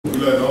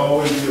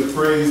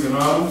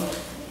honor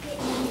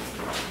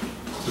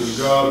to the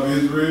God of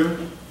Israel,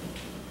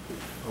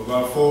 of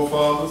our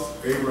forefathers,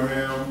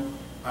 Abraham,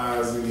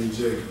 Isaac, and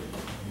Jacob.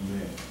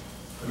 Amen.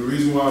 And the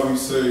reason why we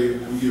say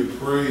we give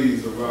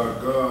praise of our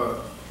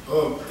God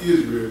of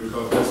Israel,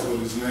 because that's what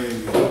his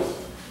name is.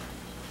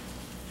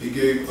 He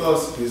gave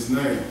us his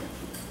name.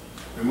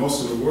 And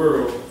most of the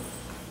world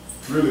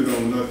really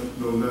don't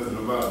know nothing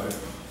about that.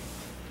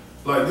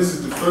 Like, this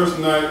is the first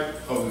night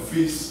of the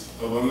Feast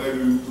of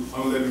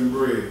Unleavened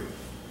Bread.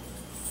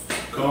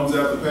 Comes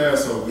after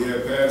Passover. We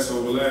had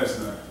Passover last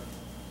night.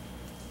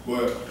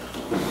 But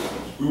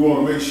we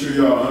want to make sure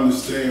y'all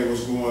understand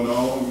what's going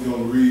on. We're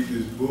going to read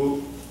this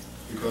book,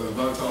 because if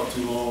I talk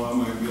too long, I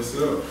might mess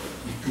it up.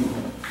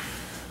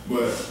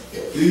 But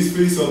these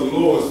feasts are the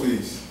Lord's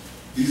feasts.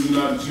 These are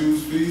not the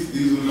Jews' feasts.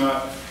 These are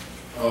not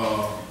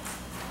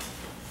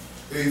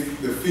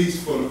the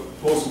feasts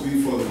supposed to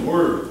be for the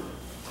Word,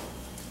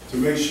 to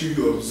make sure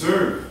you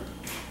observe it.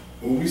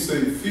 When we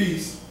say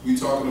feast, we're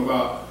talking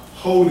about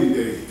holy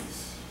days.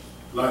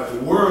 Like the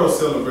world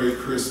celebrates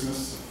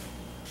Christmas,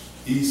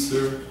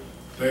 Easter,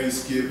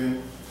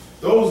 Thanksgiving.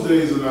 Those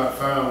days are not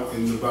found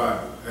in the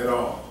Bible at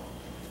all.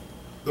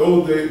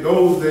 Those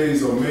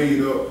days are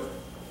made up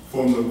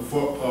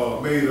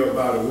made up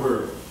by the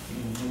Word.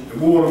 And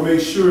we want to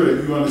make sure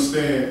that you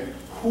understand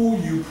who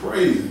you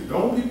praising.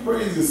 Don't be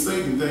praising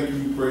Satan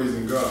thinking you're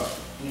praising God.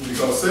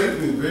 Because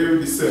Satan is very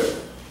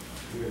deceptive.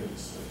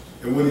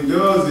 And when he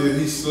does it,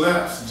 he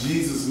slaps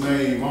Jesus'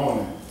 name on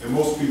it. And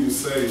most people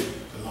say,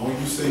 as long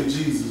as you say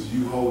Jesus,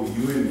 you holy,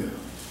 you in there.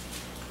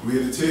 I'm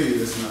here to tell you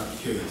that's not the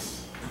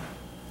case.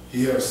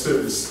 He has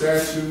certain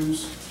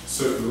statutes,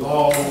 certain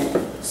laws,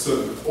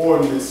 certain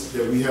ordinances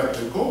that we have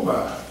to go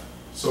by,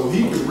 so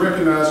he can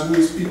recognize who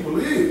his people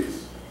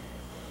is.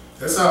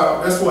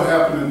 That's what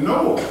happened to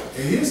Noah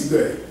in his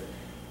day.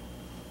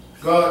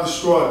 God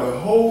destroyed the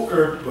whole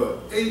earth but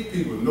 8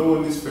 people, Noah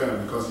and his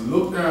family, because he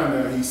looked down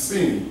there and he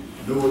seen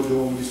Noah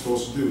doing what he's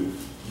supposed to do.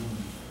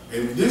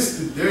 And this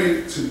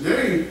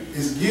today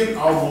is getting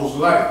almost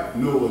like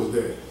Noah's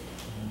day.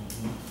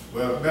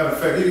 Well, matter of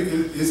fact,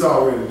 it's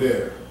already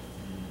there.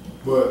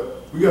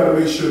 But we got to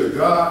make sure that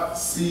God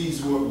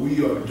sees what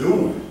we are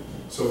doing,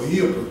 so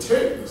he'll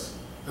protect us.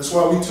 That's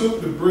why we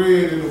took the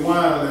bread and the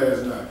wine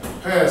last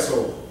night,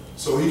 Passover,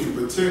 so he can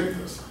protect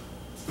us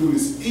through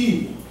this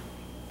evil.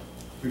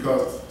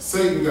 Because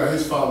Satan got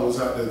his followers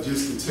out there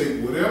just to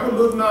take whatever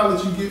little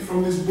knowledge you get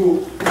from this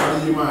book out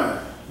of your mind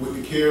with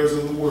the cares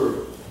of the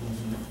world.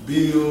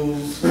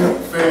 Bills,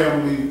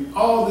 family,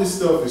 all this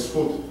stuff is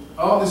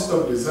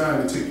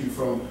designed to take you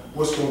from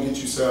what's going to get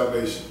you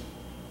salvation,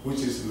 which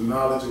is the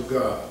knowledge of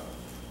God.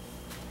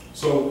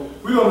 So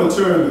we're going to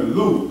turn to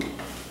Luke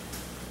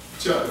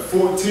chapter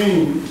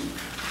 14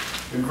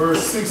 and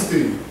verse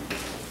 16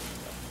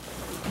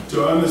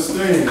 to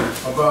understand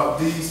about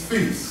these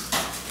feasts.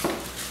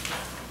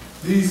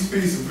 These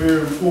feasts are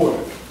very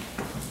important.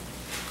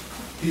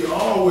 He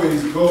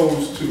always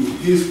goes to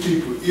his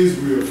people,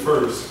 Israel,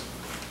 first,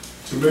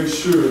 to make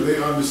sure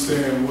they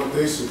understand what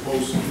they're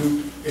supposed to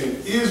do.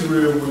 And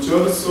Israel, which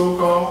are the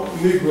so-called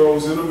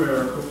Negroes in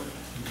America,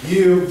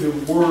 give the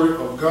word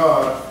of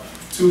God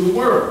to the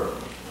world.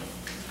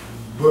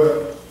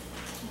 But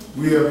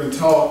we have been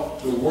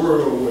taught the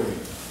world way,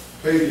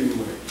 pagan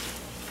way.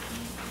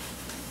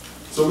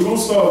 So we're going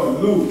to start with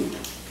Luke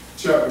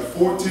chapter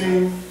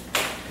 14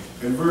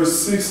 and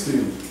verse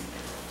 16.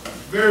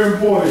 Very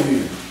important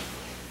here.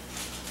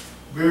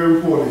 Very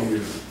important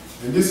here.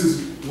 And this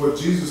is what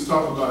Jesus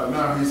talked about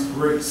now, his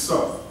great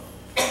supper.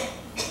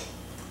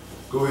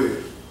 Go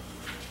ahead.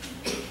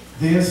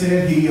 Then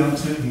said he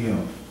unto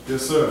him,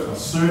 yes, sir. A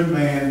certain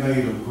man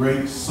made a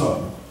great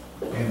supper,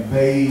 and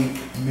bade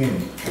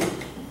many,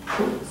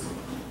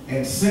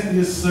 and sent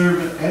his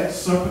servant at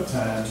supper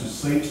time to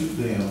say to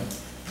them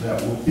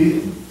that were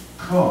bidden,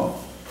 Come,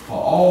 for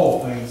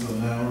all things are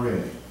now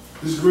ready.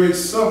 This great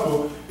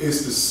supper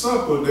is the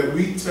supper that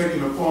we've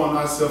taken upon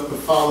ourselves to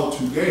follow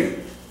today.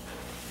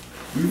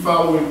 We're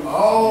following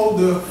all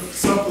the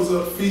suppers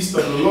of feast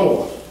of the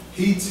Lord.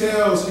 He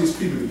tells his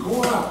people to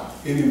go out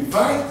and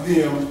invite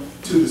them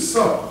to the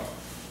supper.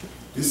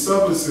 This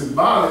supper is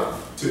symbolic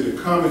to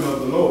the coming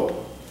of the Lord.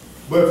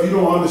 But if you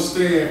don't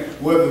understand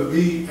whether to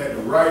be at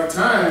the right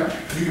time,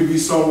 you can be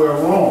somewhere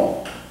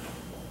wrong.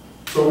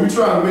 So we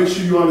try to make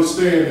sure you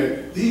understand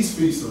that these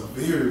feasts are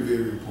very,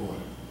 very important.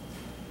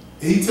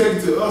 And he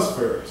takes it to us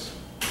first.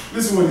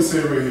 Listen what he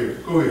said right here.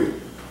 Go ahead.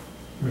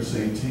 Verse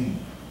 18.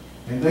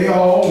 And they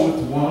all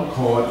with one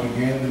accord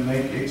began to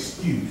make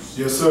excuse.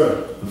 Yes,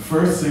 sir. The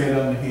first said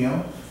unto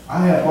him,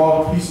 I have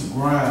bought a piece of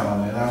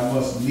ground, and I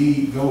must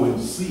need go and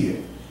see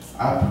it.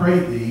 I pray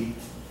thee,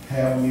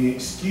 have me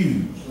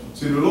excused.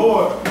 See, the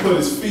Lord put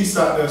his feast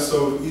out there,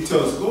 so he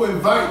tells us, go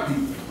invite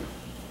people.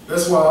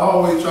 That's why I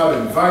always try to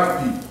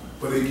invite people,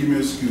 but they give me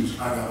an excuse.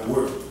 I got to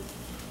work.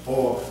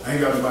 Or I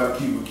ain't got nobody to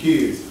keep my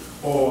kids.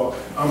 Or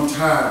I'm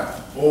tired.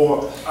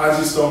 Or I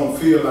just don't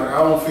feel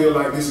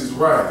like this is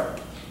right.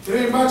 It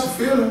ain't about your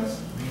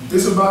feelings.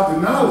 It's about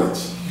the knowledge.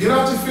 Get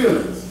out your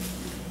feelings.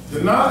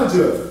 The knowledge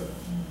of it.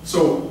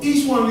 So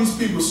each one of these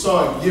people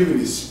started giving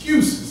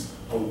excuses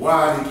of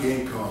why they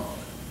can't come.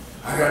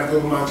 I got to go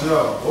to my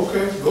job.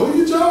 Okay, go to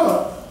your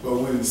job. But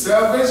when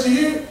salvation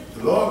hit,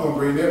 the Lord going to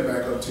bring that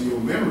back up to your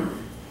memory.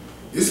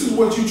 This is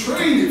what you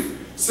traded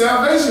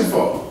salvation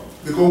for,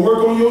 to go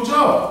work on your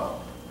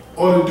job.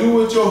 Or to do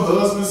what your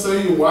husband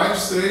say, your wife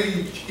say,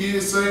 your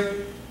kids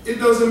say. It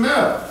doesn't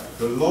matter.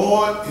 The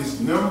Lord is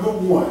number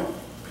one,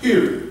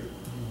 period.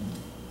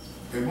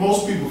 And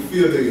most people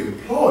fear their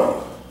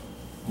employer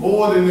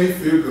more than they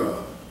fear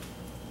God.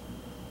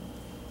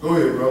 Go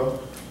ahead, brother.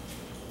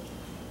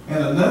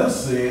 And another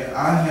said,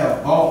 I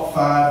have bought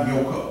 5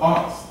 yoke of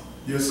oxen.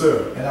 Yes,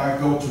 sir. And I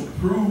go to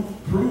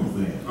prove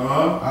them.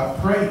 I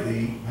pray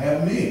thee,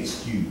 have me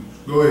excused.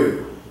 Go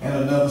ahead. And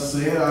another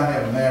said, I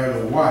have married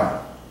a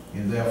wife,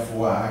 and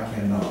therefore I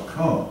cannot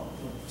come.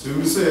 So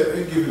we said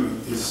they give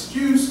an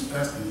excuse.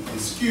 That's the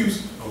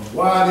excuse of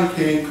why they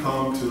can't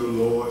come to the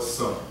Lord's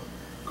Supper.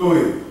 Go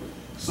ahead.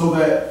 So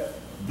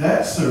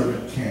that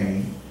servant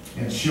came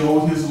and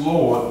showed his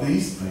Lord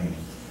these things.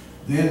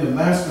 Then the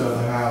master of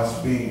the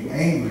house, being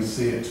angry,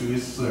 said to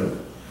his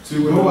servant.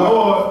 See, when the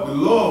Lord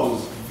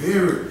was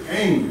very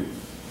angry.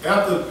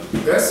 After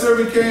that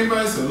servant came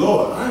by and said,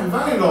 Lord, I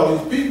invited all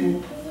these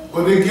people,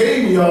 but they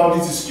gave me all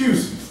these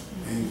excuses.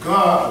 And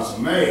God was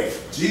mad.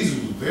 Jesus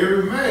was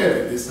very mad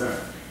at this time.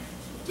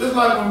 Just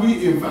like when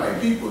we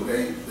invite people,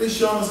 they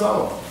shut us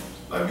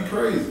off. Like we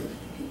crazy.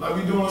 Like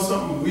we doing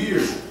something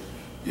weird.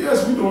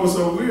 Yes, we're doing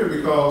something weird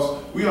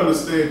because we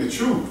understand the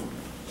truth.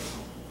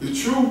 The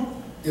truth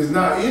is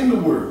not in the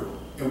world.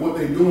 And what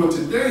they're doing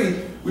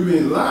today, we've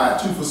been lied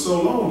to for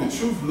so long, the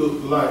truth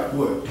looked like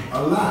what?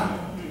 A lie.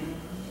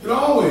 It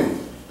always,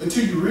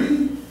 until you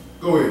read.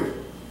 Go ahead.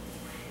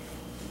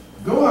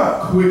 Go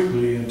out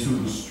quickly into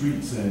the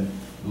streets and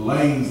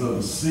lanes of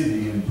the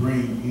city and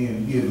bring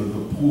in hither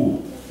the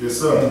poor. Yes,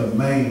 sir. And the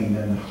maimed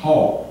and the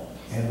halt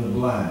and the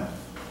blind.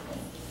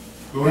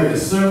 Go ahead. And the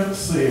servant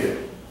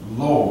said,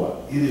 Lord,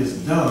 it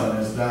is done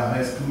as thou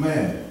hast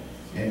commanded,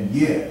 and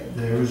yet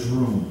there is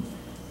room.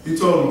 He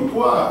told them to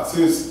go out.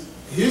 Since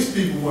his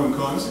people wouldn't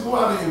come, he said, go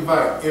out and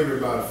invite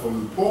everybody,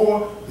 from the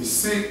poor, the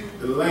sick,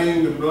 the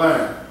lame, the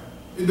blind.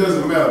 It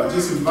doesn't matter.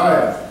 Just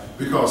invite them,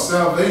 because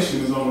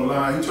salvation is on the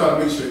line. He tried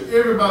to make sure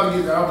everybody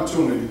get the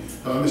opportunity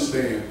to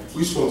understand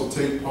we're supposed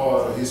to take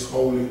part of his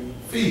holy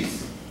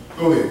feast.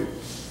 Go ahead.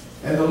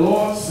 And the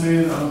Lord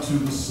said unto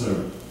the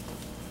servant,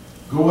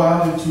 go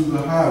out into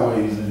the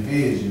highways and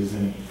hedges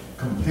and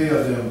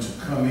compel them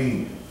to come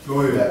in,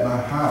 Go ahead. that my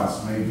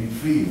house may be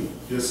filled.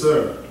 Yes,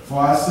 sir. For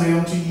I say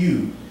unto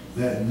you,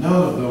 that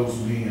none of those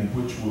men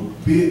which were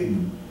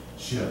bidden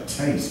shall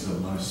taste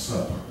of my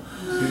supper.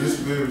 See, this is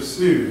very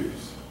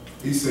serious.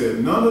 He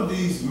said, none of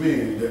these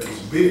men that was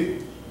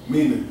bidden,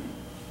 meaning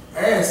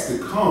asked to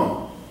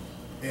come,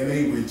 and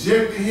they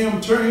rejected him,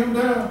 turned him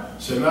down,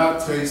 shall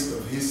not taste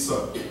of his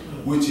supper,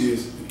 which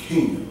is the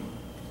kingdom.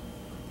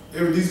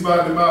 These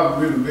by the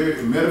Bible written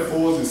very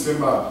metaphors and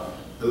symbolic.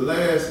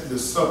 The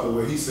supper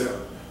where he said,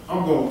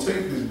 I'm going to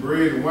take this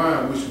bread and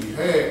wine which we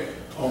had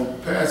on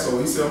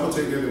Passover. He said, I'm going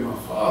to take that in my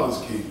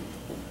Father's kingdom.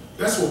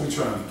 That's what we're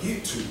trying to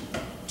get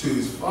to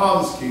his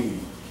Father's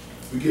kingdom.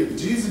 We get to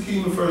Jesus'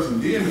 kingdom first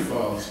and then the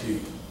Father's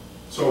kingdom.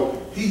 So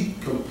he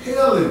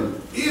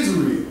compelling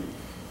Israel,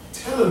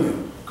 telling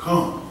them,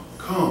 come,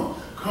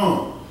 come,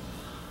 come.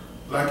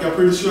 Like I'm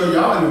pretty sure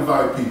y'all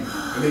invite people,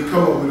 and they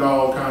come up with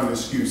all kinds of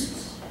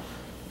excuses.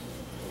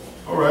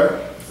 All right,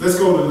 let's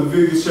go to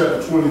Leviticus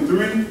chapter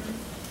 23.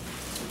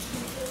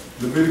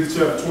 Leviticus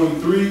chapter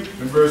 23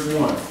 and verse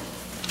 1.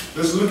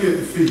 Let's look at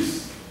the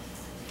feast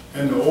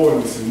and the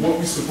ordinance and what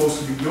we're supposed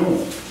to be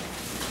doing.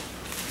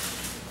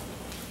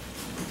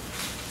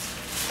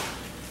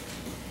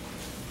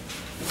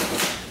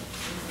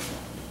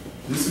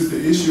 This is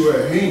the issue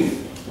at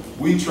hand.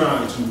 We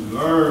trying to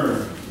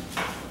learn.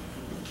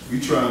 We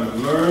trying to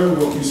learn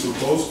what we're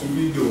supposed to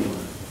be doing.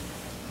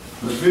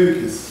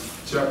 Leviticus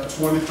chapter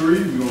 23,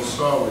 we're going to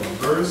start with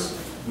verse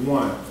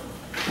 1.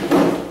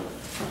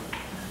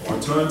 Or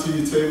turn to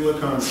your table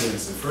of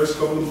contents, the first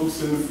couple of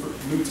books in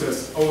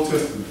the Old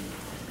Testament.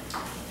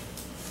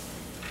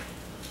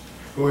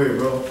 Go ahead,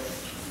 bro.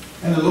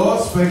 And the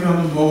Lord spake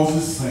unto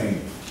Moses,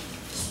 saying,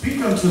 speak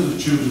unto the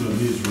children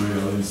of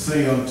Israel, and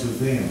say unto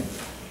them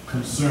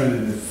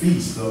concerning the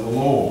feast of the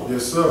Lord,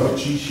 yes, sir,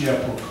 which ye shall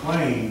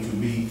proclaim to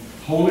be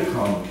holy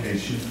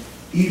convocation,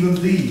 even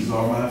these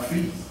are my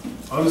feasts.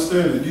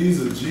 Understand that these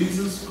are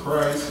Jesus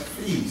Christ's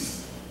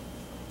feasts,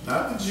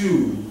 not the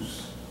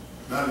Jews,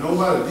 not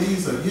nobody.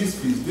 These are his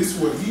feasts. This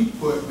is what he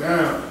put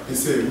down and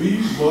said we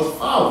must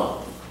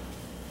follow.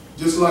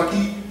 Just like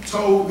he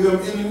told them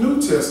in the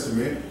New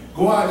Testament,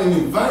 go out and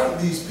invite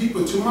these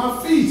people to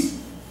my feast.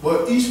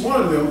 But each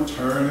one of them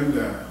turned him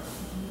down.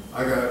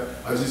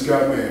 I just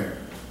got married.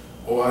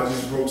 Or I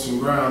just broke some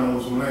ground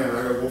on some land,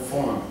 I gotta go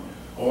farming.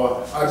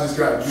 Or I just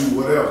gotta do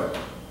whatever.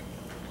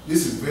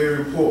 This is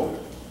very important.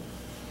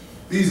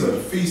 These are the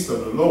feasts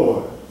of the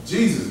Lord.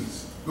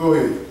 Jesus, go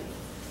ahead.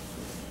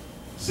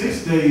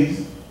 6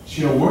 days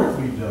shall work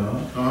be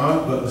done,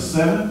 but the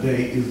seventh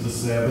day is the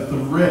Sabbath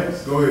of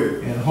rest. Go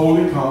ahead. And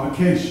holy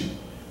convocation.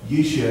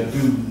 Ye shall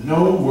do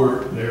no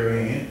work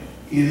therein.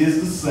 It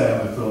is the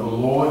Sabbath of the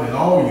Lord in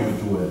all your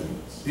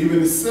dwellings.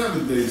 Even the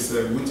seventh day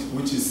Sabbath,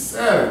 which is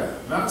Saturday,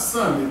 not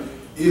Sunday,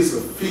 is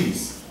a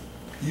feast.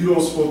 You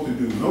don't supposed to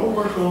do no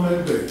work on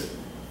that day.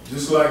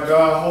 Just like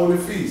God's holy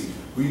feast.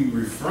 We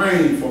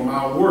refrain from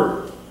our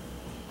work.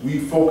 We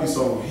focus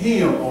on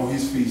Him on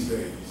His feast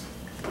days.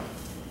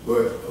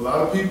 But a lot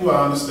of people,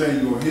 I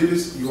understand, you're going to hear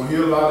this, you're going to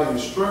hear a lot of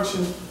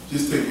instructions.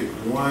 Just take it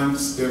one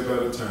step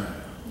at a time.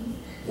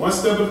 One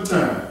step at a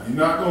time. You're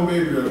not going to be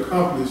able to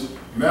accomplish,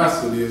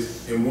 master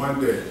this in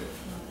one day,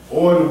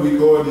 or the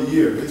week, or the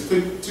year. It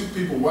took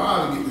people a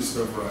while to get this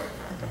stuff right.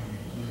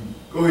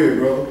 Go ahead,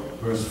 brother.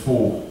 Verse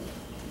 4.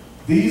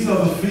 These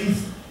are the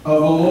feasts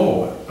of the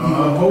Lord,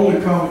 even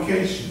holy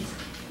convocations,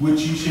 which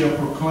ye shall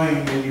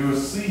proclaim in your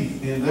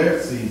season, in their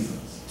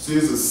seasons. See,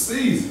 it's a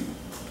season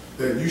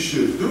that you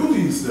should do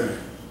these things.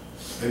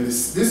 And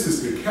this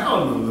is the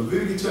calendar.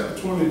 Leviticus chapter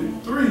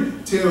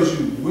 23 tells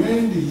you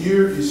when the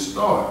year is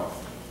started.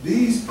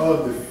 These are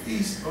the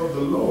feasts of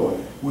the Lord,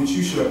 which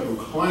you shall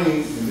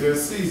proclaim in their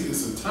season.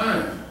 It's a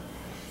time.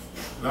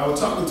 And I was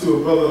talking to a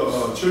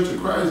brother, Church of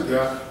Christ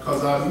guy,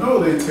 because I know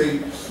they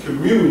take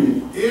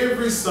communion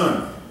every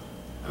Sunday.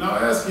 And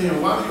I was asking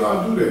him, why do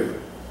y'all do that?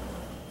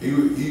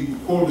 He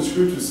quoted the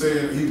scripture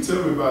saying, he would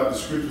tell me about the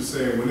scripture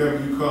saying,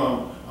 whenever you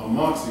come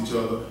amongst each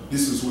other,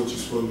 this is what you're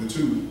supposed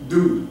to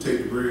do,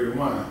 take the bread and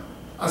wine.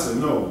 I said,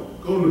 no,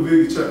 go to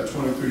Leviticus chapter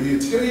 23.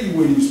 He'll tell you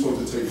when you're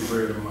supposed to take the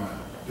bread and wine.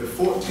 The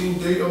 14th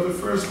day of the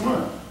first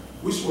month,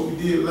 which is what we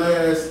did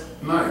last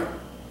night.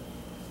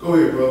 Go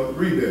ahead, brother,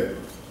 read that.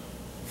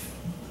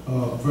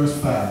 Verse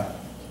 5.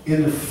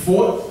 In the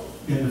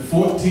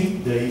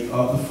 14th day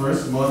of the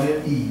first month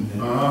at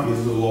evening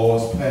is the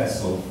Lord's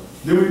Passover.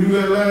 Did we do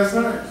that last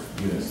night?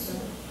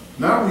 Yes.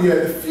 Now we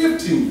at the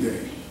 15th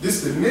day.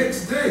 This is the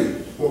next day,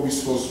 what we're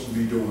supposed to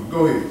be doing.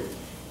 Go ahead.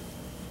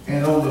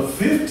 And on the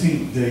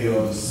 15th day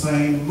of the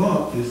same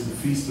month is the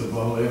feast of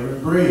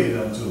unleavened bread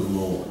unto the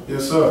Lord.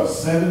 Yes, sir.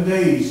 7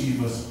 days ye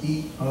must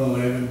eat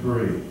unleavened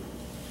bread.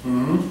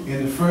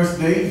 In the first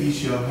day ye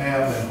shall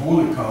have an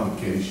holy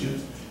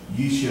convocation.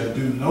 Ye shall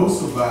do no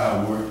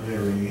servile work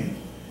therein,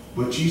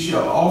 but ye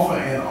shall offer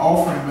an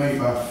offering made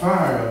by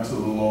fire unto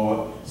the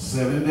Lord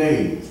 7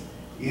 days.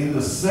 In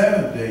the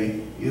seventh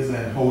day is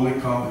an holy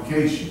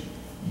convocation.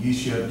 Ye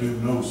shall do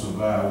no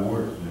servile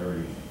work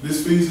therein.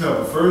 This feast have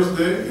a first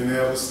day and they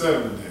have a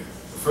seventh day.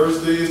 The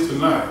first day is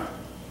tonight.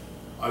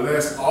 I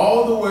last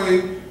all the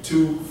way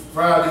to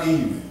Friday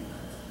evening.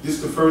 This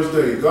is the first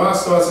day. God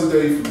starts the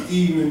day from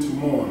evening to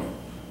morning.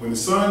 When the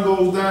sun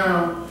goes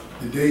down,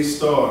 the day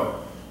starts.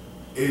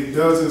 It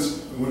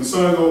doesn't, when the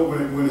sun goes,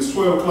 when it's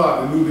 12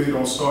 o'clock, the new day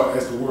don't start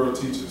as the world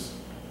teaches.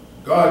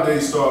 God's day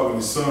starts when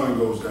the sun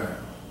goes down.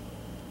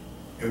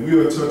 And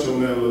we'll touch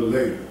on that a little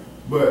later.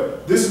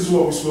 But this is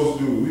what we're supposed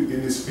to do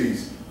in this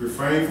feast.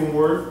 Refrain from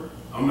work.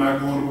 I'm not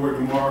going to work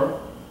tomorrow.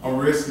 I'm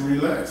resting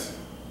and relaxing.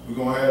 We're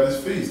going to have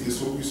this feast. This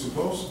is what we're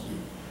supposed to do.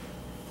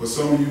 For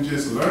some of you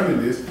just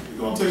learning this, it's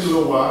going to take a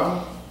little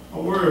while.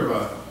 Don't worry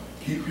about it.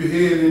 Keep your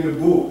head in the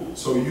book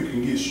so you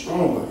can get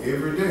stronger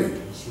every day.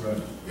 That's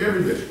right.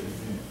 Every day.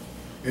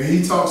 And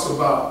he talks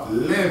about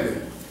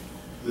leaven.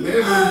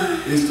 Leaven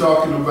is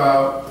talking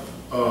about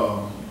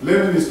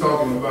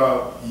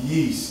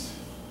yeast.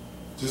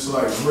 Just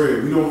like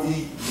bread. We don't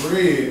eat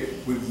bread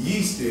with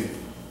yeast in it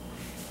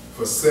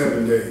for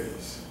 7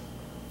 days.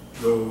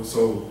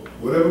 So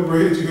whatever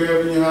bread you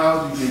have in your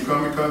house, you can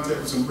come in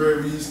contact with some bread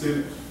with yeast in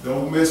it.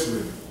 Don't mess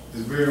with it.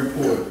 It's very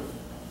important.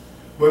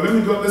 But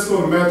let's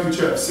go to Matthew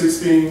chapter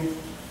 16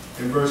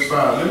 and verse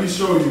 5. Let me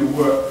show you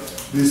what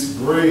this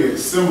bread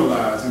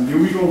symbolizes. And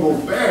then we're going to go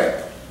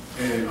back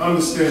and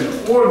understand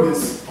the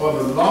ordinance or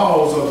the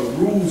laws or the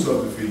rules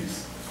of the feast.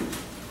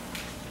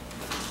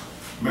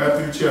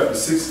 Matthew chapter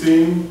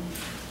 16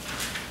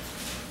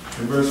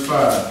 and verse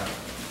 5.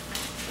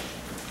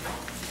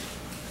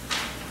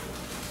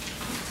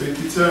 Take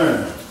your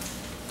time.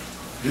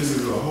 This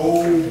is a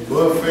whole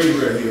buffet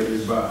right here,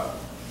 this Bible.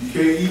 You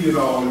can't eat it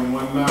all in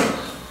one night.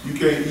 You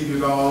can't eat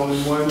it all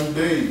in one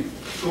day.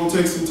 It's going to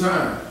take some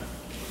time.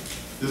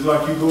 Just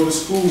like you go to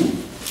school.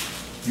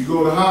 You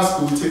go to high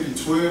school, it takes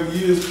you 12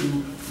 years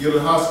to get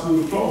a high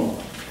school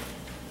diploma,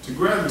 to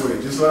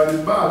graduate. Just like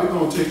this Bible, it's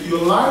going to take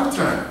you a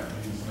lifetime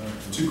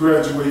to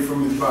graduate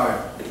from this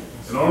Bible.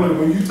 And only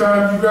when you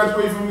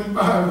graduate from this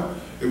Bible,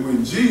 and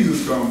when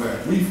Jesus comes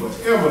back, we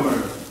forever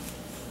learn.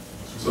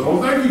 So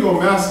don't think you're going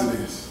to master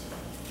this.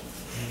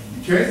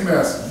 You can't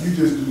master it. You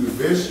just do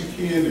the best you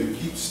can and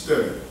keep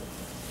studying.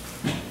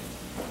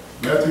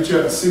 Matthew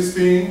chapter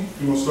 16,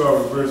 we're going to start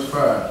with verse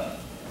 5.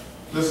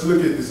 Let's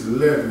look at this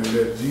leaven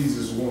that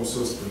Jesus wants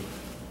us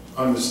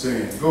to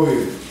understand. Go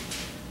ahead.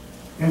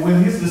 And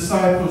when his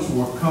disciples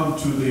were come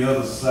to the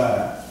other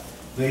side,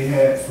 they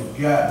had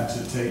forgotten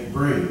to take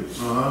bread.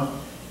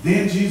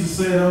 Then Jesus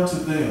said unto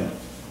them,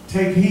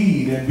 Take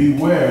heed and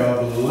beware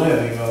of the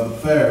leaven of the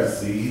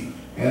Pharisees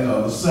and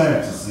of the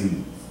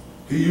Sadducees.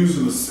 He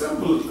using a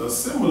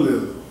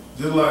symbolism.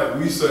 Just like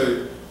we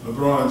say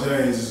LeBron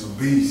James is a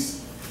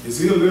beast. Is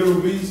he a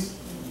literal beast?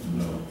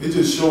 No. It's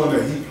just showing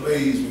that he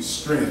plays with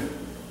strength.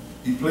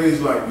 He plays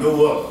like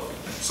no other.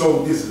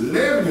 So this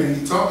leavening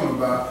he's talking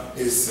about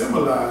is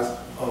symbolized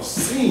of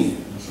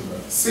sin.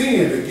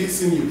 Sin that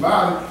gets in your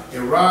body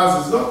and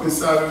rises up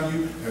inside of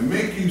you and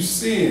make you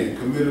sin,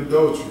 commit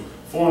adultery,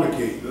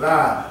 fornicate,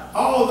 lie.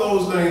 All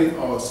those things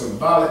are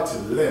symbolic to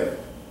leaven.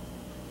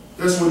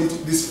 That's what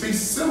this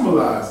feast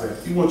symbolizes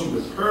that. He wants you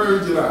to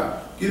purge it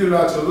out, get it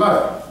out your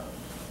life.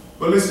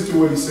 But listen to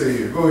what he said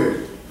here. Go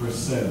ahead. Verse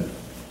 7.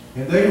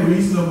 And they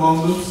reasoned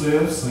among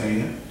themselves,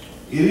 saying,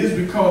 it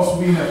is because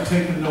we have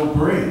taken no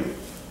bread.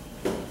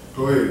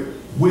 Go ahead.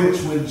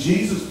 Which when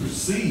Jesus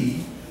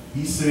perceived,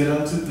 he said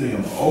unto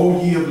them,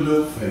 O ye of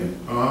little faith,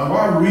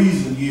 why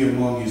reason ye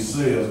among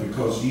yourselves,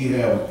 because ye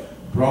have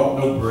brought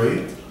no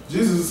bread?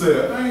 Jesus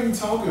said, I ain't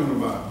talking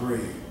about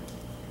bread.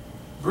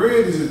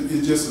 Bread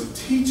is just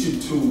a teaching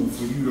tool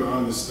for you to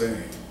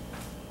understand.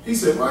 He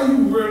said, why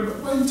you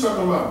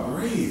talking about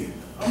bread?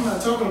 I'm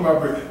not talking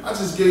about bread. I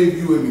just gave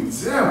you an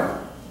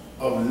example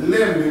of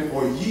leavening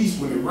or yeast.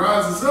 When it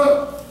rises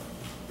up,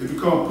 it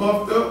becomes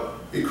puffed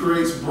up, it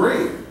creates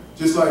bread.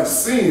 Just like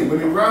sin, when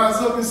it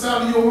rises up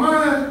inside of your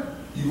mind,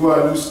 you go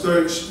out and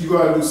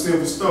do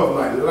simple stuff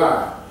like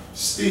lie,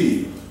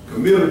 steal,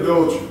 commit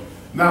adultery,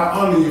 not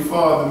honor your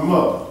father and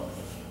mother.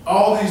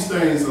 All these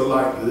things are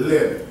like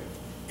leaven.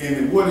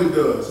 And what it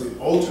does, it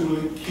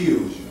ultimately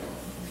kills you.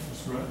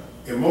 That's right.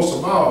 And most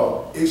of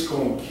all, it's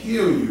going to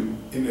kill you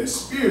in that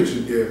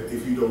spiritual death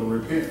if you don't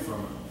repent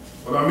from it.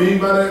 What I mean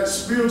by that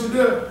spiritual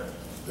death,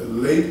 the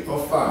lake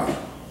of fire.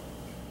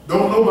 I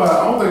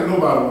don't think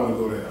nobody want to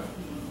go there.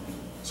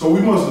 So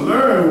we must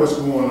learn what's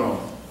going on.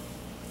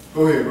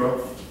 Go ahead, bro.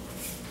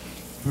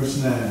 Verse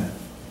 9.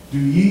 Do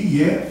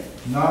ye yet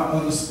not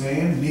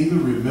understand, neither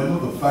remember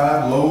the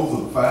 5 loaves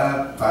of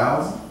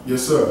 5,000?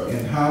 Yes, sir.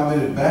 And how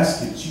many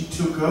baskets ye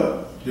took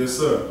up? Yes,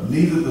 sir.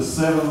 Neither the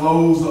 7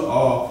 loaves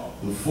or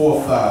the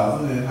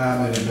 4,000, and how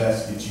many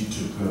baskets ye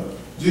took up?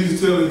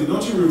 Jesus telling you,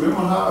 don't you remember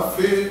how I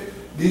fed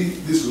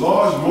this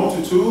large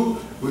multitude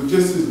with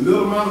just this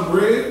little amount of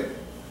bread,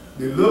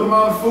 this little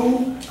amount of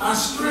food? I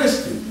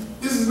stressed it.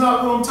 This is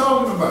not what I'm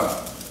talking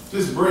about.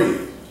 Just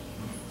bread.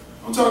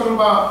 I'm talking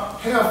about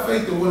have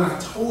faith in what I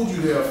told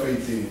you to have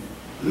faith in.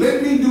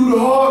 Let me do the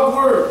hard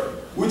work,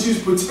 which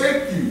is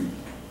protect you.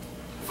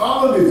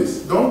 Follow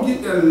this. Don't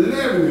get that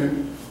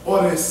leavening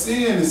or that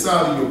sin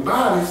inside of your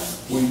body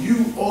when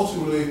you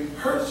ultimately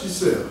hurt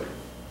yourself.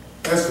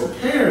 As for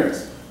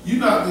parents, you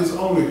not just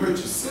only hurt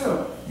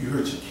yourself, you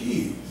hurt your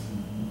kids.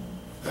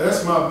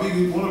 That's one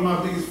of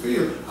my biggest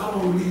fears. I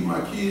don't want to lead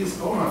my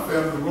kids or my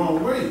family the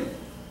wrong way.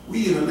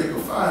 We in a lake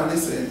of fire, and they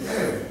say,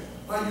 Dad,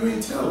 why you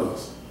ain't tell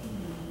us?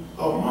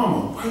 Oh,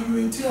 Mama, why you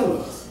ain't tell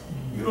us?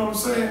 You know what I'm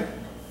saying?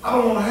 I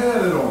don't want to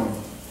have that on me.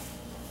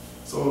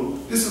 So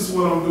this is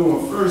what I'm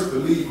doing first to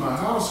lead my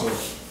household.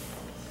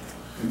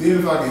 And then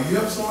if I can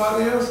help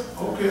somebody else,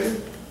 okay,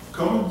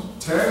 come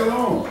and tag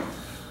along.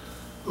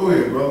 Go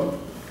ahead, brother.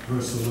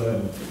 Verse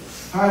 11.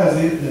 How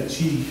is it that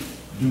ye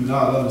do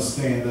not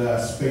understand that I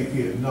spake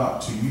it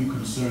not to you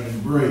concerning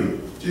bread?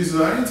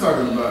 Jesus, I ain't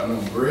talking about no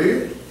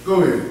bread.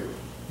 Go ahead.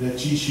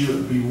 That ye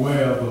should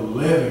beware of the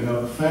leaven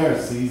of the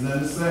Pharisees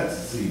and the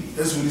Sadducees.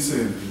 That's what he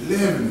said, the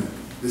leavening,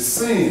 the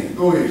sin.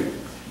 Go ahead.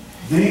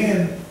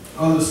 Then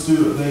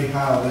understood they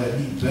how that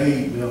he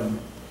bade them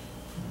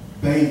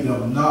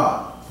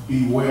not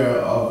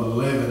beware of the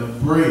leaven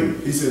of bread.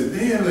 He said,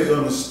 then they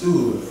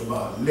understood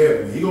about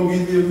leavening. He's going to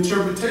give you an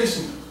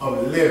interpretation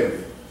of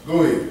leavening.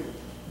 Go ahead.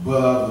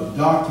 But of the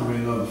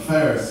doctrine of the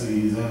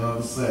Pharisees and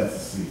of the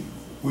Sadducees.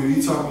 When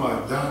he talking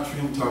about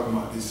doctrine, talking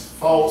about this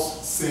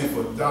false,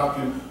 sinful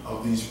doctrine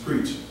of these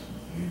preachers.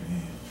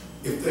 Amen.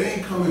 If they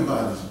ain't coming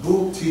by this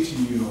book,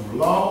 teaching you no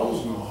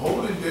laws, no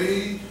holy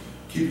days,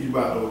 teaching you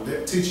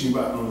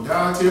about no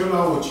dietary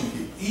law, what you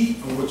can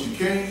eat and what you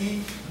can't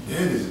eat,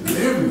 that is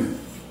leavening.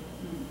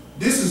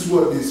 This is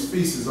what this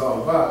feast is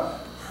all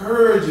about.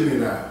 Purging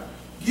it out.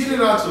 Get it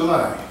out your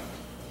life.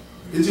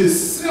 It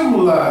just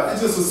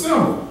symbolizes, it's just a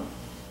symbol,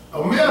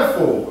 a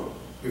metaphor.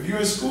 If you're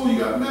in school, you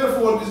got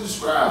metaphors to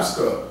describe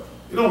stuff.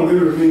 It don't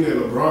literally mean that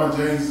LeBron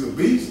James is a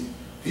beast.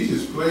 He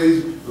just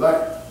plays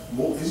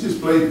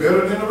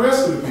better than the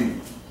rest of the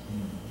people.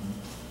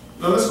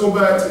 Now let's go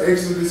back to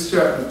Exodus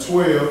chapter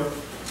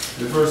 12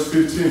 and verse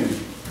 15.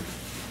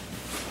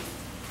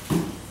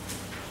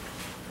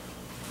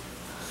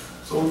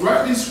 So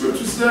write these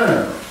scriptures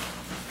down.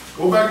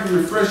 Go back and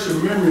refresh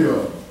your memory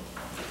of them.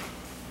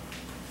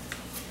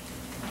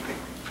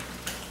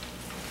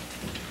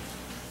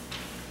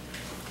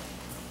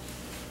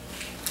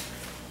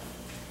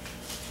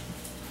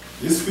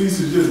 This feast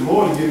is just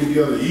more than getting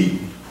together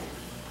eating.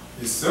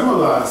 It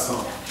symbolizes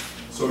something.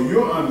 So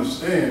you'll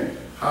understand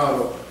how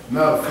to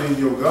not offend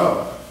your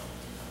God.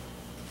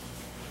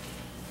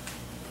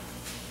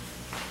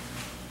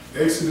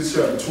 Exodus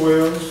chapter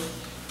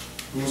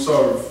 12. We'll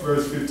start with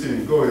verse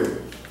 15. Go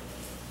ahead.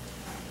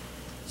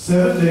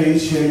 7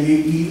 days shall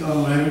ye eat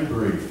unleavened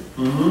bread.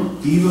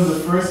 Even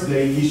the first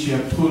day ye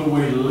shall put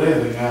away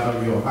leaven out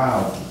of your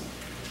houses.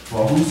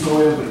 For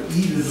whosoever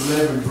eateth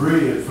leavened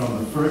bread from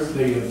the first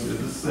day until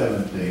the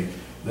seventh day,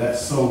 that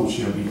soul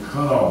shall be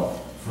cut off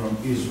from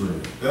Israel.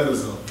 That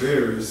is a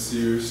very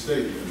serious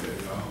statement there,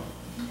 y'all.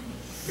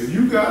 If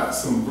you got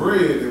some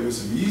bread that with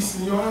some yeast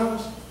in your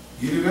house,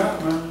 get it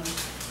out, man.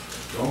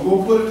 Don't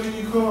go put it in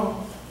your car,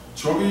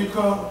 trunk of your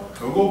car.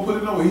 Don't go put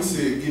it nowhere. He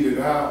said, get it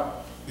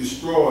out,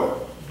 destroy it,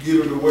 get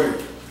it away.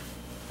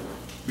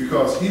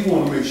 Because he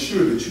want to make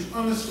sure that you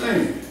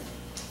understand.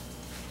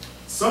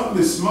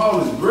 Something as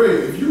small as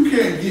bread, if you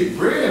can't get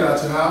bread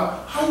out your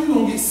house, how you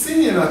going to get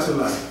sin out your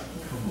life?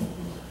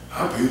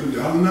 I paid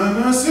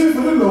 $1.99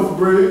 for that loaf of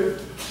bread.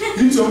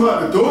 You talking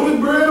about to throw this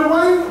bread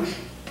away?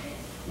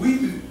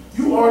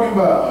 You arguing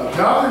about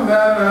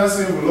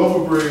 $1.99 for a loaf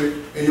of bread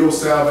and your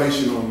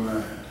salvation on the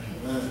line.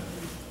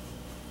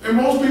 And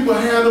most people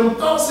have them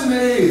thoughts in their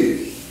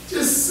head.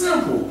 Just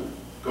simple.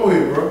 Go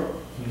ahead, bro.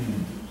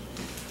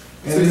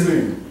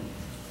 16.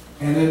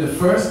 And in the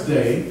first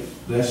day,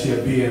 there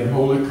shall be an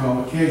holy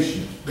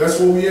convocation. That's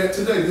where we at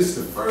today. This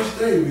is the first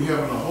day we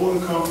having a holy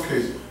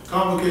convocation.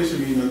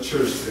 Convocation means a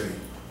church day.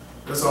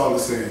 That's all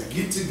it's saying.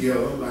 Get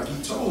together like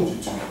he told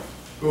you to.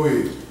 Go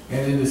ahead.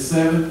 And in the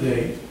seventh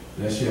day,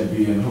 there shall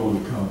be an holy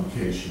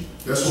convocation.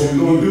 That's what we're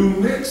going to do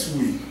next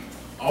week.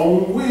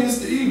 On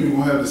Wednesday evening,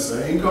 we'll have the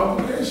same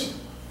convocation.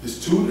 It's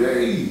 2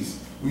 days.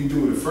 We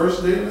do it the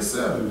first day and the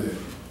seventh day.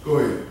 Go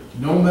ahead.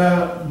 No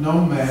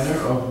manner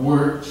of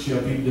work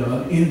shall be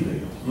done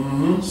in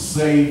them,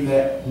 save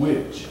that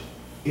which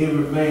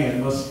every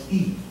man must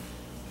eat,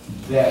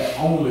 that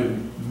only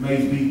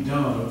may be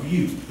done of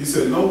you. He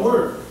said, no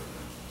work.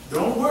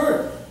 Don't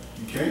work.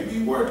 You can't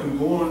be working,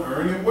 going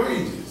earning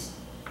wages.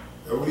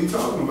 That's what he's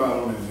talking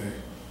about on that day.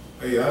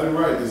 Hey, I didn't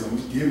write this. I'm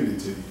just giving it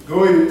to you.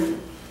 Go ahead.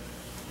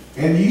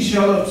 And ye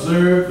shall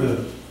observe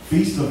the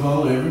feast of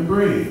unleavened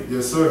bread.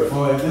 Yes, sir.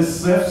 For in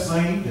this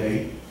same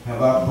day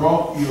have I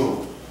brought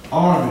your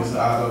armies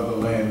out of the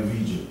land of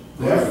Egypt.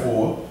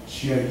 Therefore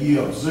shall ye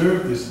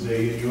observe this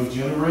day in your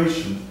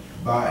generation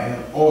by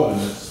an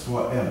ordinance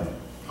forever.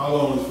 How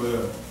long is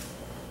forever?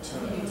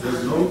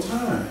 There's no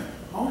time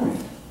on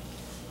it.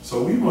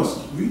 So we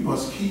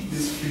must keep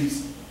this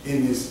feast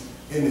in this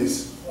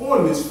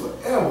ordinance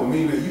forever,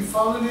 meaning that you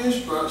follow the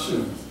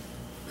instructions.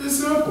 It's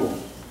simple.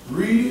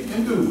 Read it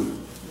and do it.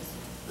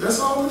 That's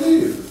all it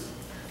is.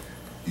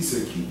 He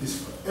said, keep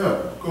this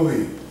forever. Go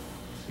ahead.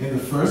 In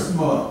the first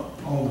month,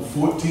 on the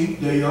 14th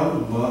day of the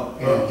month,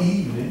 at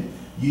evening,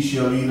 ye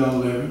shall eat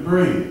unleavened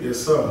bread. Yes,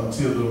 sir.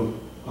 Until the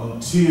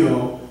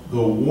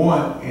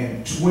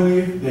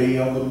 21st day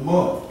of the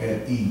month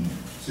at evening.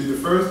 See, the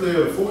first day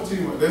of the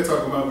 14th, they're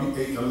talking about we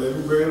ate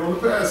unleavened bread on the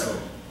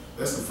Passover.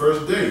 That's the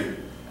first day.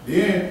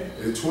 Then,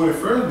 the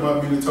 21st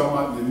month, we're talking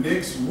about the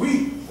next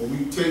week, when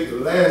we take the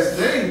last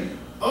day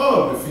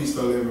of the Feast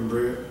of Unleavened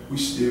Bread, we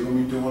still going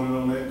to be doing it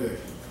on that day.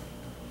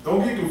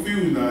 Don't get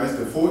confused now. It's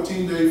the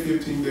 14th day,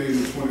 15th day, and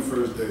the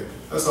 21st day.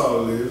 That's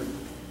all it is.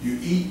 You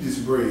eat this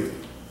bread.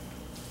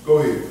 Go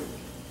ahead.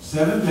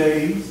 7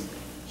 days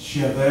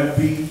shall there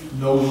be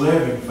no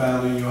leaven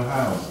found in your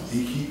houses.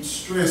 He keeps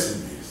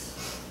stressing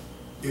this.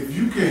 If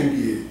you can't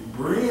get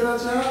bread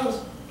out your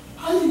house,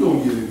 how you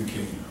going to get in the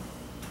kingdom?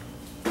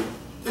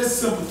 That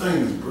simple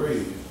thing is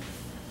bread.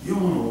 You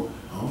don't know,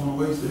 I don't want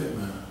to waste that,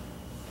 man.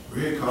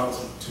 Bread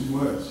costs too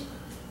much.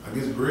 I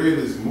guess bread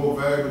is more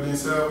valuable than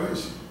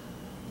salvation.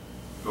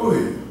 Go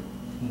ahead.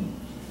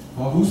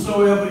 For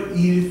whosoever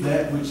eateth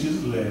that which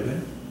is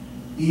leavened,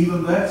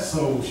 even that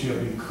soul shall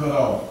be cut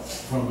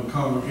off from the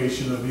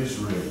congregation of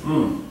Israel,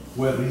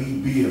 whether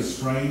he be a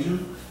stranger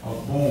or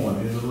born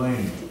in the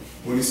land.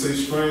 When he say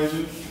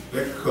stranger,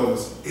 that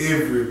covers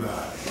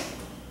everybody.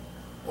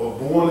 Or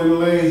born in the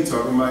land, he's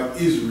talking about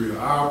Israel,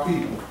 our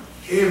people.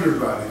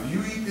 Everybody. If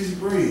you eat this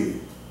bread,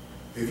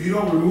 if you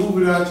don't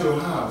remove it out your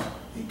house,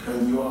 he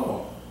cutting you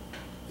off.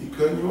 He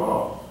cutting you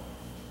off.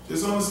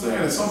 Just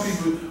understand that some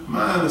people's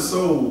mind is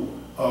so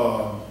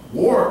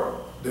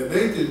warped that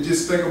they can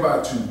just think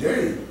about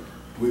today.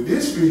 With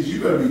this feast, you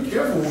gotta be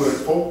careful what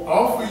folk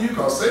offer you,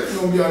 because Satan's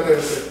gonna be out there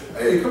and say,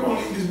 hey, come on,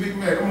 eat this Big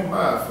Mac, I'm gonna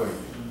buy it for you.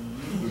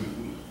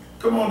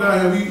 Come on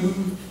down here.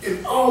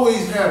 It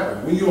always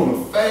happens when you're on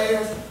a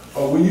fast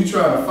or when you're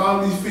trying to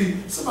follow these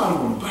feasts, somebody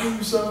wanna buy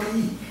you something to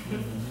eat.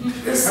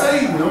 It's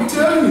Satan, I'm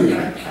telling you.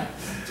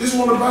 Just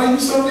wanna buy you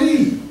something to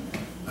eat.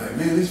 Like,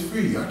 man, it's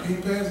free, I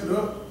can't pass it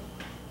up.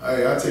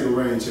 Hey, I take a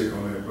rain check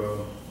on that,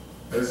 brother.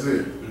 That's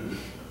it.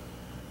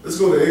 Let's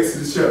go to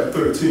Exodus chapter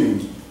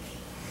 13.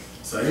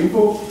 Same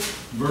book,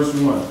 verse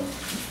 1.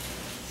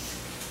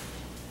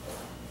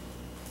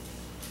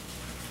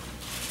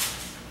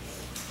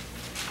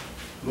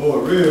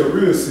 Lord,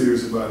 real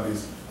serious about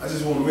this. I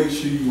just want to make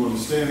sure you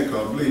understand it,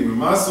 because believe me,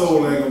 my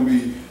soul ain't going to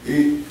be,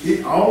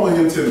 I don't want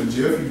him to tell me,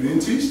 Jeff, you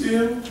didn't teach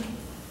them.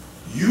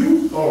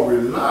 You are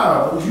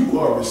reliable. You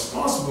are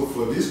responsible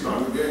for this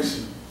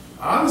congregation.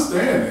 I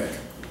understand that.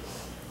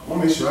 I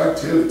want to make sure I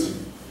tell it to you.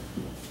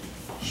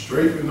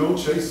 Straight with no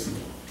chasing.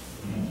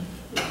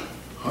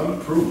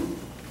 100 proof.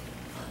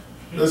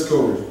 Let's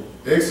go.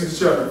 Exodus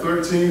chapter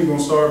 13, we're going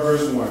to start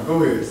verse 1.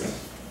 Go ahead.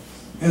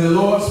 And the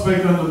Lord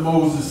spake unto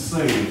Moses,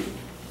 saying,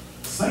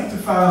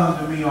 Sanctify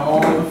unto me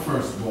all the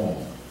firstborn,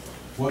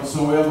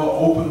 whatsoever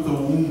opened the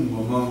womb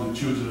among the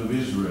children of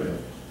Israel,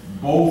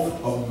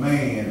 both of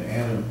man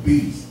and of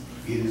beast,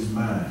 it is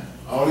mine.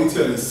 All he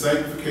telling is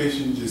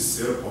sanctification, just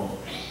set apart.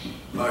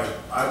 Like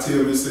I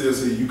tell him, it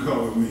says here, you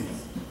come with me.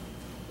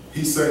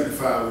 He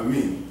sanctified with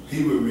me.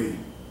 He with me.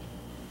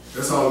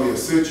 That's all he'll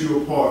set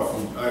you apart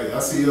from. Hey, I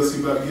see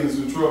LC about to get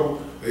into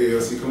trouble. Hey,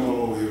 LC, come on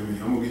over here with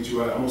me. I'm going to get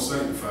you out. I'm going to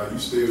sanctify you.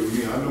 Stay with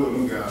me. I know what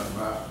them guys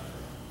about.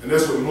 And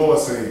that's what the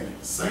Lord's saying.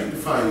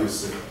 Sanctify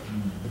yourself.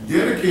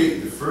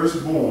 Dedicate the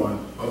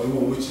firstborn of the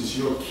one which is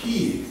your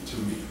kid to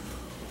me.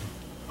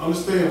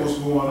 Understand what's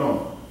going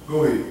on.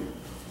 Go ahead.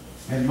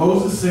 And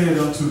Moses said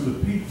unto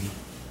the people,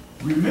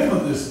 Remember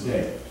this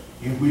day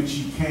in which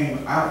ye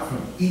came out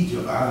from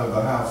Egypt out of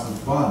the house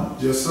of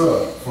bondage. Yes,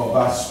 sir. For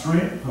by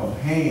strength of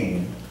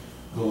hand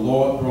the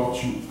Lord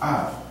brought you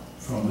out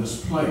from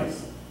this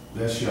place.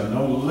 There shall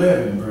no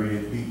leavened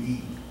bread be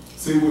eaten.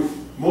 See, what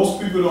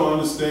most people don't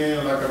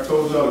understand, like I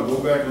told y'all, to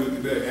go back and look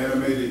at that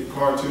animated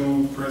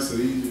cartoon, Prince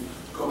of Egypt.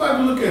 Go back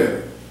and look at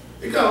it.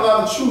 It got a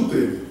lot of truth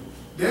in it.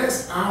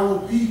 That's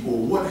our people.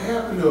 What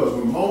happened to us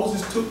when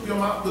Moses took them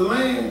out the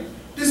land?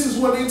 This is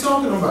what they're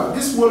talking about.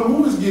 This is where the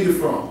movies get it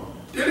from.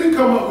 They didn't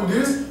come up with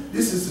this.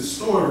 This is the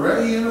story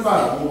right here in the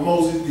Bible, what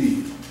Moses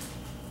did.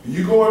 When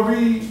you go and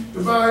read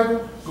the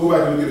Bible, go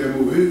back and look at that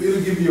movie.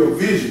 It'll give you a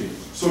vision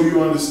so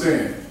you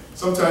understand.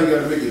 Sometimes you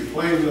got to make it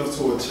plain enough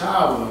so a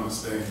child will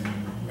understand.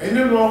 Ain't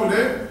nothing wrong with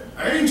that.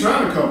 I ain't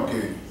trying to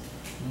complicate it,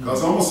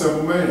 because I'm a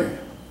simple man.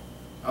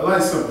 I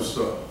like simple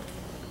stuff.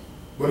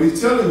 But he's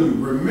telling you,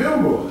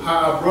 remember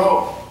how I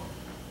brought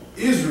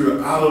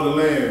Israel out of the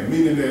land,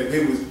 meaning that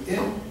they was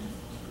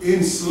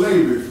in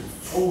slavery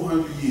for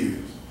 400 years.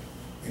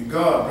 And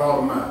God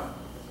brought them out.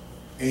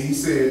 And he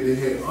said they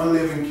had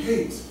unleavened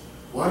cakes.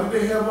 Why did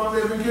they have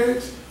unleavened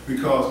cakes?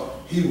 Because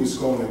he was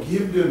going to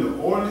give them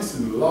the ordinance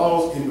and the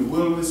laws in the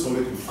wilderness so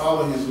they can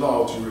follow his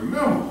law to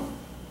remember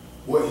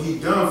what he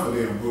done for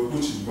them,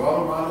 which is brought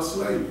them out of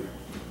slavery.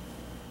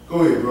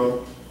 Go ahead, brother.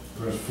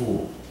 Verse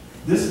 4.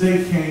 This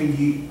day came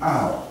ye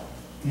out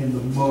in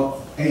the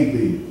month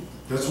Abib.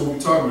 That's what we're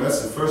talking about.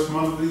 That's the first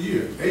month of the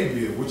year,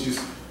 Abib, which is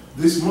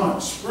this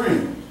month,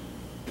 spring.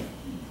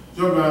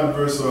 Jump down to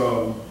verse,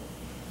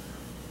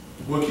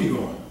 we'll keep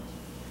going.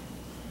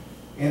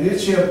 And it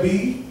shall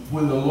be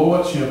when the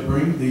Lord shall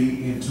bring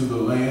thee into the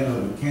land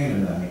of the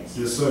Canaanites,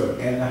 Yes, sir.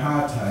 and the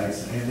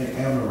Hittites, and the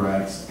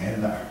Amorites,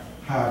 and the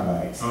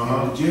Hivites,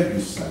 and the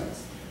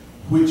Jebusites,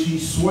 which he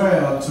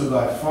sware unto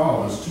thy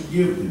fathers to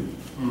give thee,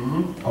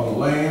 a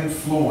land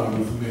flowing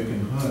with milk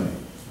and honey,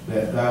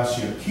 that thou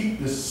shalt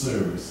keep this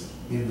service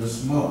in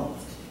this month.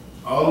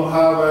 All them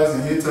Hivites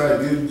and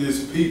Hittites did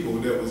this people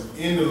that was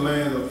in the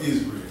land of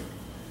Israel.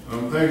 And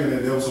I'm thinking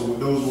that those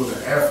were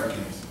the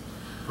Africans,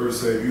 per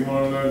se. If you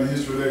want to learn the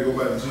history of that, go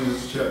back to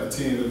Genesis chapter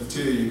 10. It'll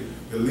tell you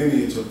the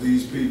lineage of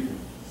these people.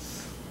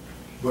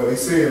 But he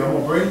said, I'm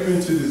going to bring you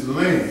into this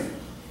land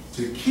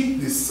to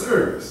keep this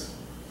service.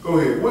 Go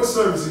ahead. What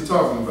service is he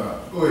talking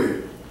about? Go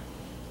ahead.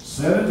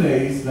 7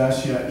 days thou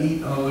shalt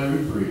eat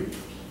unleavened bread,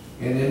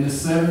 and in the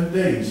 7th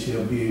day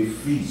shall be a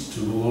feast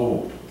to the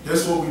Lord.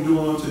 That's what we're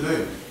doing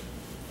today.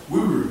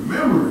 We're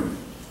remembering.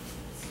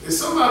 If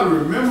somebody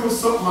remembers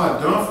something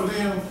I done for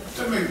them,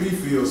 that make me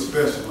feel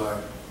special.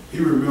 Like, he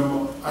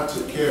remember I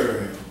took care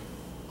of him,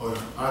 or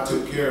I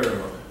took care of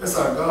her. That's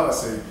how God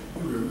said,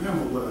 you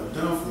remember what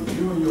I done for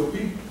you and your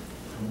people.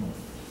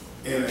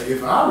 And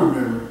if I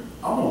remember,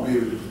 I'm going to be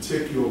able to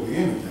protect you over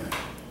anything.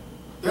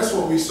 That's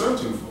what we're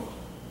searching for.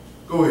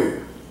 Go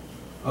ahead.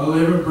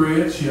 Unleavened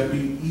bread shall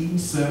be eaten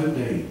 7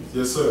 days.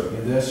 Yes, sir.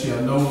 And there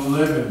shall no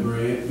leavened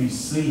bread be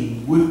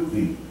seen with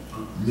thee.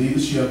 Neither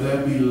shall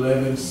there be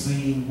leaven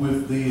seen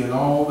with thee in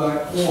all thy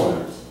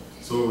quarters.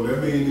 So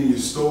that means in your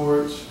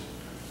storage,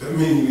 that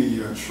means in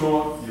your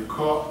trunk, your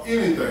car,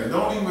 anything.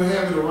 Don't even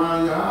have it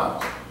around your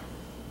house.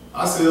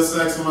 I sell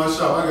sacks in my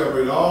shop. I got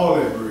rid of all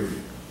that bread.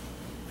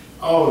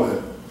 All of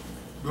that.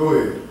 Go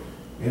ahead.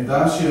 And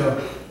thou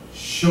shalt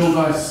show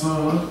thy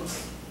son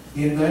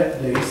in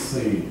that day,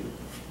 saying,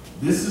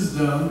 This is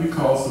done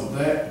because of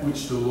that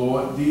which the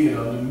Lord did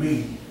unto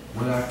me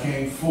when I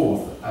came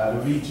forth out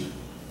of Egypt.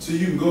 So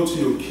you can go to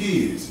your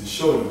kids and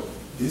show them,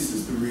 this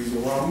is the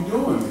reason why we're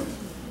doing this.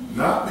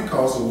 Not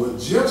because of what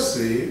Jeff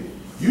said.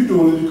 You're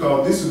doing it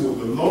because this is what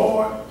the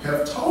Lord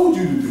have told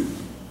you to do.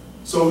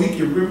 So he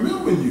can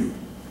remember you.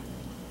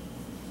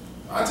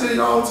 I tell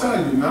you all the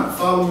time, you're not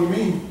following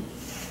me.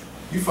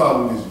 You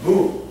following this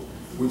book,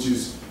 which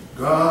is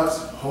God's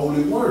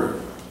holy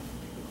word.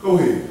 Go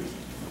ahead.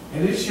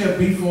 And it shall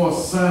be for a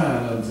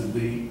sign unto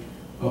thee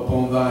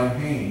upon thine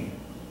hand,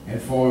 and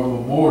for a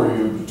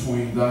memorial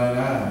between thine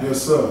eyes.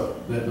 Yes, sir.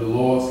 That the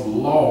Lord's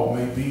law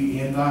may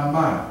be in thy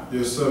mouth.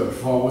 Yes, sir.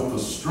 For with a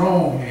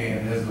strong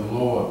hand has the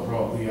Lord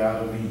brought thee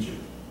out of Egypt.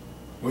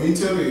 When he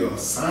tell you a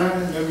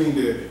sign, that means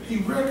that he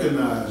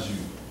recognized you.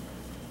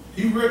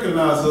 He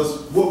recognized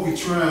us, what we're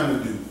trying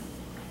to do.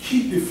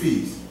 Keep the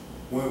feast.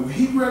 When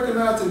he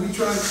recognizes that we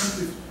trying to keep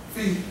the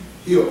feast,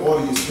 he'll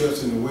order your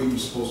steps in the way you're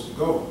supposed to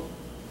go.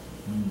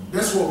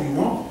 That's what we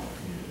want.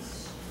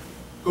 Yes.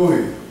 Go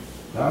ahead.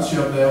 Thou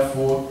shalt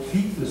therefore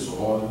keep this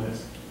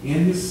ordinance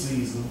in his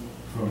season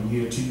from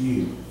year to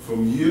year.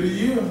 From year to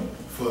year,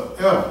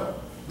 forever.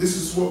 This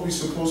is what we're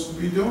supposed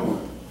to be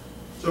doing.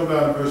 Jump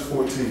down to verse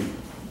 14.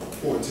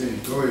 14,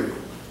 go ahead.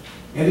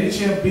 And it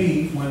shall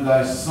be when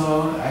thy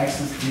son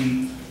asketh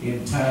thee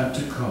in time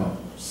to come,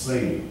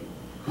 saying,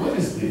 What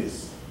is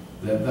this?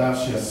 That thou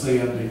shalt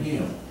say unto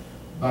him,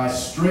 By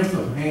strength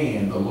of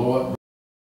hand the Lord